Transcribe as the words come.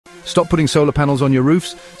Stop putting solar panels on your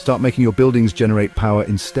roofs, start making your buildings generate power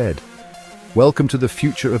instead. Welcome to the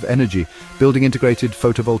future of energy, building-integrated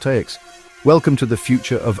photovoltaics. Welcome to the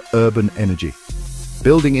future of urban energy.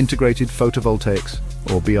 Building-integrated photovoltaics,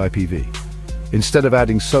 or BIPV. Instead of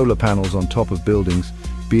adding solar panels on top of buildings,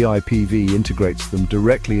 BIPV integrates them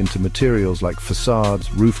directly into materials like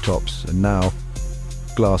facades, rooftops, and now,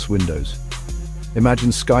 glass windows.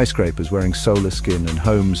 Imagine skyscrapers wearing solar skin and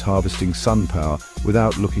homes harvesting sun power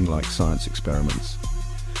without looking like science experiments.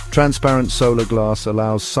 Transparent solar glass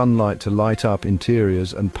allows sunlight to light up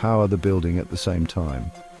interiors and power the building at the same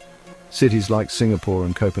time. Cities like Singapore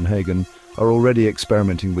and Copenhagen are already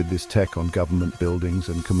experimenting with this tech on government buildings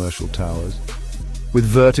and commercial towers. With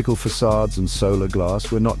vertical facades and solar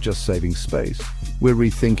glass, we're not just saving space, we're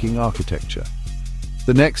rethinking architecture.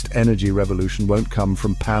 The next energy revolution won't come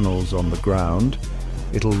from panels on the ground,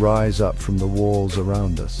 it'll rise up from the walls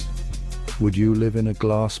around us. Would you live in a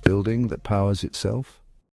glass building that powers itself?